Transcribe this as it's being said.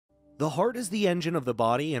The heart is the engine of the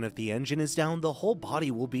body, and if the engine is down, the whole body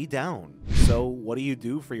will be down. So what do you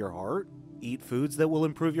do for your heart? Eat foods that will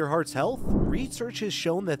improve your heart's health? Research has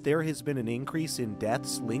shown that there has been an increase in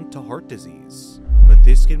deaths linked to heart disease. But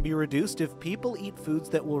this can be reduced if people eat foods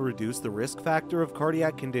that will reduce the risk factor of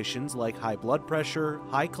cardiac conditions like high blood pressure,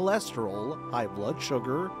 high cholesterol, high blood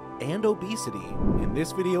sugar, and obesity. In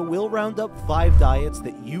this video, we'll round up 5 diets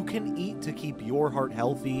that you can eat to keep your heart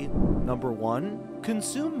healthy. Number 1,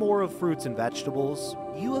 consume more of fruits and vegetables.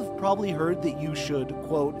 You have probably heard that you should,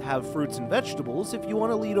 quote, have fruits and vegetables if you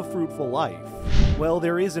want to lead a fruitful life. Well,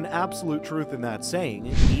 there is an absolute truth in that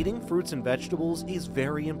saying. Eating fruits and vegetables is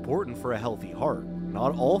very important for a healthy heart.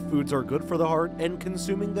 Not all foods are good for the heart, and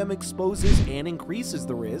consuming them exposes and increases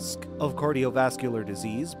the risk of cardiovascular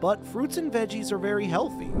disease, but fruits and veggies are very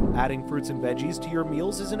healthy. Adding fruits and veggies to your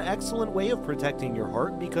meals is an excellent way of protecting your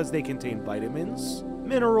heart because they contain vitamins,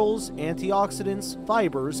 minerals, antioxidants,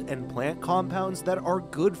 fibers, and plant compounds that are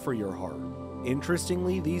good for your heart.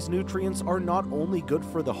 Interestingly, these nutrients are not only good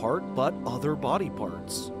for the heart, but other body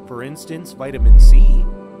parts. For instance, vitamin C,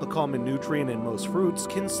 a common nutrient in most fruits,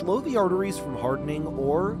 can slow the arteries from hardening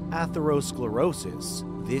or atherosclerosis.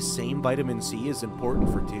 This same vitamin C is important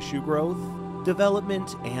for tissue growth,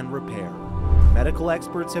 development, and repair. Medical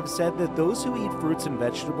experts have said that those who eat fruits and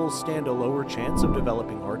vegetables stand a lower chance of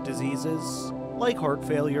developing heart diseases like heart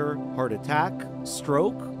failure, heart attack,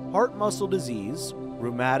 stroke, heart muscle disease,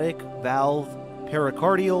 rheumatic, valve,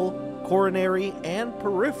 pericardial, coronary, and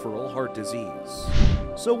peripheral heart disease.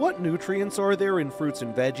 So what nutrients are there in fruits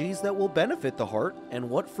and veggies that will benefit the heart, and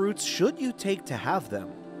what fruits should you take to have them?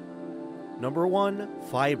 Number 1,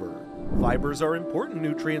 fiber. Fibers are important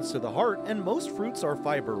nutrients to the heart, and most fruits are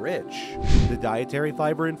fiber-rich. The dietary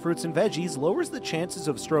fiber in fruits and veggies lowers the chances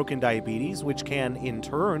of stroke and diabetes, which can, in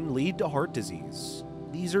turn, lead to heart disease.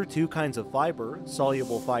 These are 2 kinds of fiber,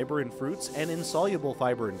 soluble fiber in fruits and insoluble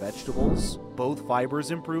fiber in vegetables. Both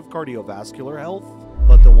fibers improve cardiovascular health,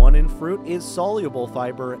 but the one in fruit is soluble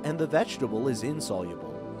fiber and the vegetable is insoluble.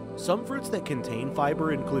 Some fruits that contain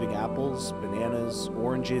fiber, including apples, bananas,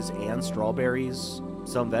 oranges, and strawberries.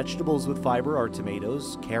 Some vegetables with fiber are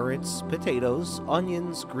tomatoes, carrots, potatoes,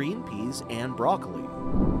 onions, green peas, and broccoli.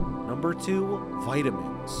 Number 2,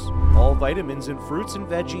 vitamins. All vitamins in fruits and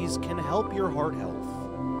veggies can help your heart health.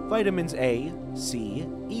 Vitamins A, C,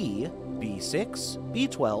 E, B6,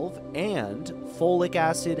 B12, and folic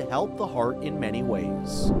acid help the heart in many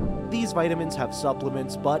ways. These vitamins have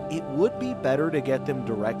supplements, but it would be better to get them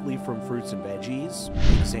directly from fruits and veggies.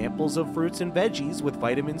 Examples of fruits and veggies with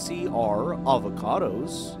vitamin C are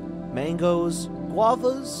avocados, mangoes,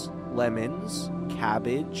 guavas, lemons,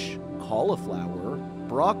 cabbage, cauliflower,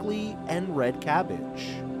 broccoli, and red cabbage.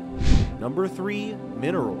 Number 3,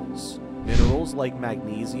 minerals. Minerals like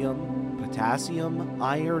magnesium, potassium,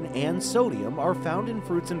 iron, and sodium are found in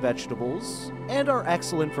fruits and vegetables and are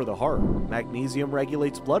excellent for the heart. Magnesium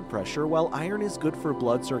regulates blood pressure, while iron is good for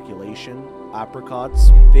blood circulation.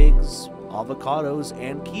 Apricots, figs, avocados,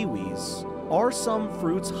 and kiwis are some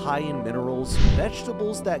fruits high in minerals.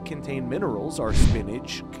 Vegetables that contain minerals are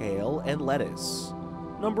spinach, kale, and lettuce.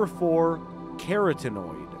 Number 4,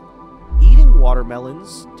 carotenoid. Eating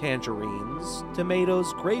watermelons, tangerines,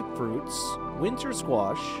 tomatoes, grapefruits, winter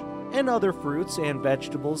squash, and other fruits and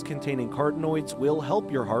vegetables containing carotenoids will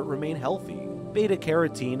help your heart remain healthy.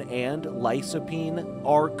 Beta-carotene and lycopene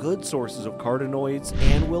are good sources of carotenoids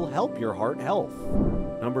and will help your heart health.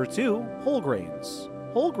 Number 2, whole grains.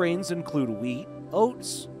 Whole grains include wheat,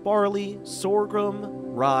 oats, barley,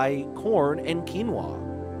 sorghum, rye, corn, and quinoa.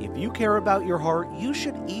 If you care about your heart, you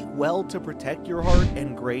should eat well to protect your heart,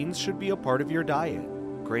 and grains should be a part of your diet.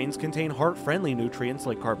 Grains contain heart-friendly nutrients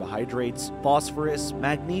like carbohydrates, phosphorus,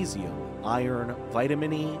 magnesium, iron,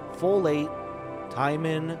 vitamin E, folate,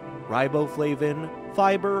 thiamine, riboflavin,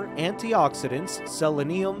 fiber, antioxidants,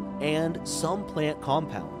 selenium, and some plant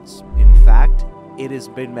compounds. In fact, it has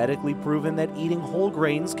been medically proven that eating whole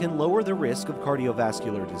grains can lower the risk of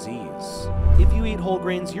cardiovascular disease. If you eat whole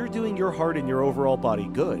grains, you're doing your heart and your overall body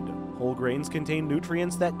good. Whole grains contain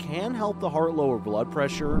nutrients that can help the heart lower blood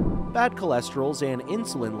pressure, bad cholesterols and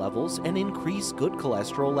insulin levels, and increase good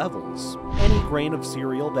cholesterol levels. Any grain of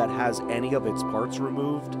cereal that has any of its parts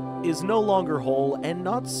removed is no longer whole and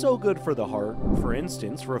not so good for the heart. For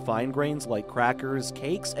instance, refined grains like crackers,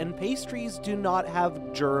 cakes, and pastries do not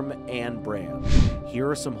have germ and bran. Here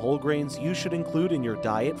are some whole grains you should include in your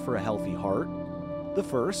diet for a healthy heart. The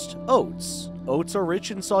first, oats. Oats are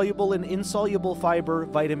rich in soluble and insoluble fiber,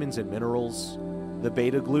 vitamins, and minerals. The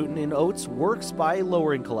beta-glucan in oats works by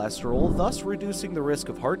lowering cholesterol, thus reducing the risk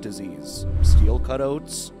of heart disease. Steel-cut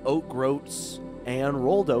oats, oat groats, and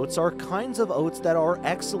rolled oats are kinds of oats that are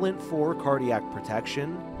excellent for cardiac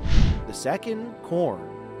protection. The second, corn.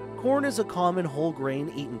 Corn is a common whole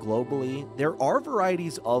grain eaten globally. There are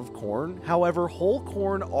varieties of corn, however, whole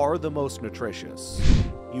corn are the most nutritious.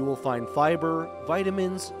 You will find fiber,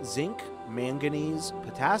 vitamins, zinc, manganese,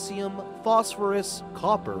 potassium, phosphorus,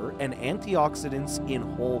 copper, and antioxidants in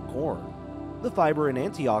whole corn. The fiber and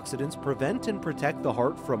antioxidants prevent and protect the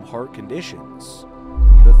heart from heart conditions.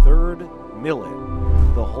 The third, millet.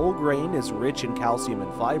 The whole grain is rich in calcium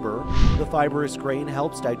and fiber. The fibrous grain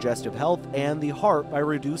helps digestive health and the heart by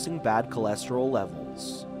reducing bad cholesterol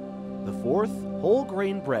levels. The fourth, whole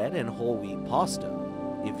grain bread and whole wheat pasta.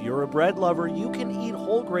 If you're a bread lover, you can eat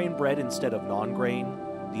whole grain bread instead of non-grain.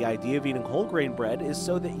 The idea of eating whole grain bread is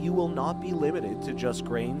so that you will not be limited to just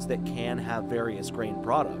grains that can have various grain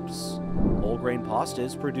products. Whole grain pasta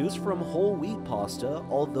is produced from whole wheat pasta,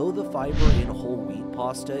 although the fiber in whole wheat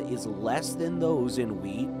pasta is less than those in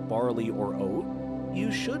wheat, barley, or oat.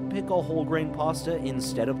 You should pick a whole grain pasta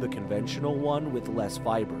instead of the conventional one with less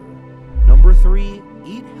fiber. Number 3,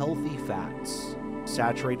 eat healthy fats.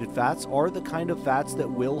 Saturated fats are the kind of fats that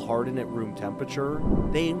will harden at room temperature.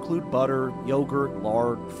 They include butter, yogurt,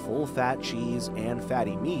 lard, full-fat cheese, and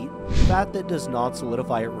fatty meat. Fat that does not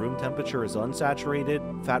solidify at room temperature is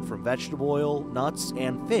unsaturated. Fat from vegetable oil, nuts,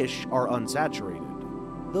 and fish are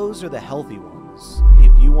unsaturated. Those are the healthy ones.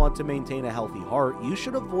 If you want to maintain a healthy heart, you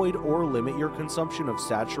should avoid or limit your consumption of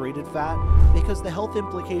saturated fat because the health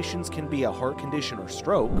implications can be a heart condition or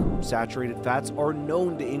stroke. Saturated fats are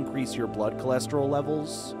known to increase your blood cholesterol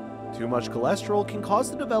levels. Too much cholesterol can cause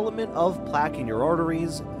the development of plaque in your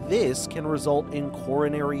arteries. This can result in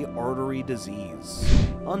coronary artery disease.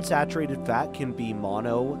 Unsaturated fat can be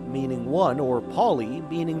mono, meaning one, or poly,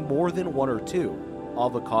 meaning more than one or two.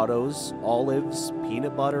 Avocados, olives,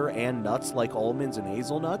 peanut butter, and nuts like almonds and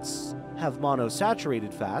hazelnuts have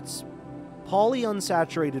monosaturated fats.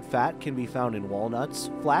 Polyunsaturated fat can be found in walnuts,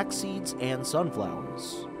 flax seeds, and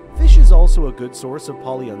sunflowers. Fish is also a good source of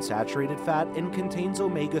polyunsaturated fat and contains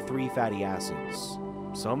omega-3 fatty acids.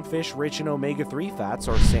 Some fish rich in omega-3 fats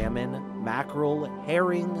are salmon, mackerel,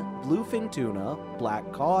 herring, bluefin tuna,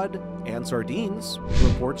 black cod, and sardines.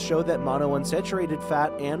 Reports show that monounsaturated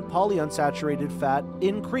fat and polyunsaturated fat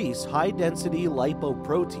increase high-density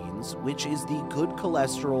lipoproteins, which is the good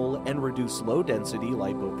cholesterol, and reduce low-density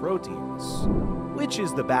lipoproteins, which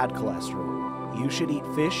is the bad cholesterol. You should eat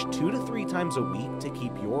fish 2 to 3 times a week to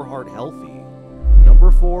keep your heart healthy.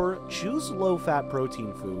 Number 4, choose low-fat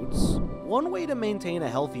protein foods. One way to maintain a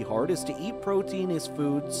healthy heart is to eat protein is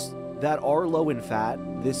foods that are low in fat.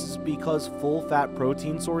 This is because full-fat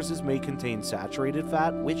protein sources may contain saturated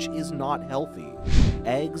fat, which is not healthy.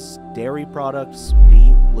 Eggs, dairy products,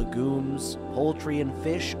 meat, legumes, poultry, and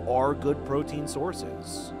fish are good protein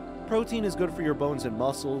sources. Protein is good for your bones and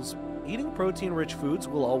muscles. Eating protein-rich foods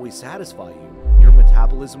will always satisfy you. Your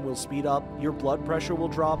metabolism will speed up, your blood pressure will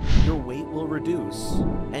drop, your weight will reduce,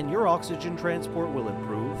 and your oxygen transport will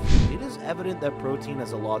improve. It is evident that protein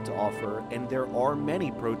has a lot to offer, and there are many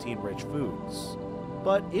protein-rich foods.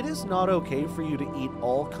 But it is not okay for you to eat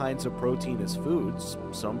all kinds of protein as foods.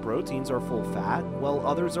 Some proteins are full fat, while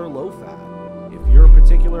others are low fat. If you're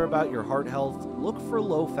particular about your heart health, look for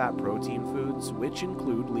low-fat protein foods, which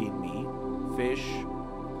include lean meat, fish,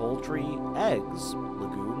 poultry, eggs,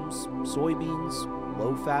 legumes, soybeans,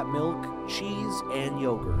 low-fat milk, cheese, and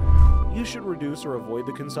yogurt. You should reduce or avoid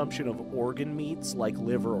the consumption of organ meats like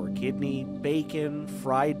liver or kidney, bacon,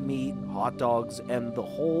 fried meat, hot dogs, and the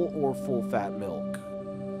whole or full-fat milk.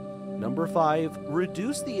 Number 5,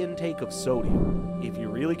 reduce the intake of sodium. If you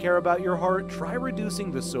really care about your heart, try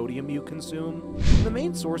reducing the sodium you consume. The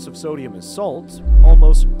main source of sodium is salt.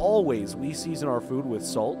 Almost always we season our food with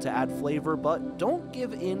salt to add flavor, but don't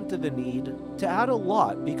give in to the need to add a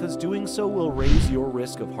lot because doing so will raise your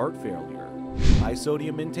risk of heart failure. High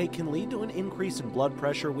sodium intake can lead to an increase in blood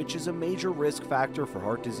pressure, which is a major risk factor for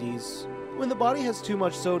heart disease. When the body has too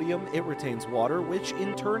much sodium, it retains water, which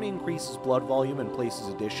in turn increases blood volume and places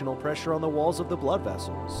additional pressure on the walls of the blood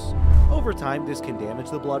vessels. Over time, this can damage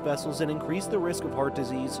the blood vessels and increase the risk of heart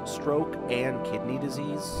disease, stroke, and kidney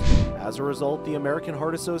disease. As a result, the American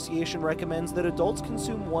Heart Association recommends that adults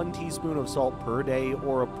consume 1 teaspoon of salt per day,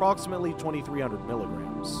 or approximately 2,300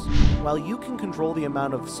 milligrams. While you can control the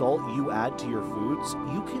amount of salt you add to your foods,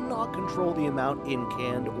 you cannot control the amount in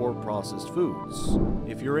canned or processed foods.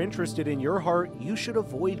 If you're interested in your heart, you should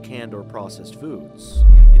avoid canned or processed foods.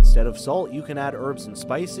 Instead of salt, you can add herbs and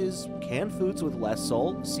spices, canned foods with less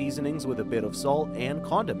salt, seasonings with a bit of salt, and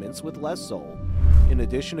condiments with less salt. In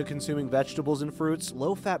addition to consuming vegetables and fruits,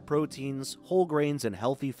 low-fat proteins, whole grains, and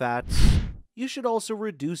healthy fats, You should also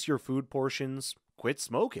reduce your food portions, quit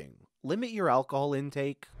smoking, limit your alcohol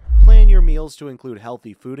intake, plan your meals to include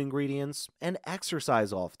healthy food ingredients, and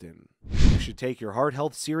exercise often. You should take your heart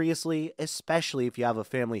health seriously, especially if you have a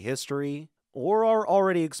family history or are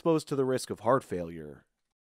already exposed to the risk of heart failure.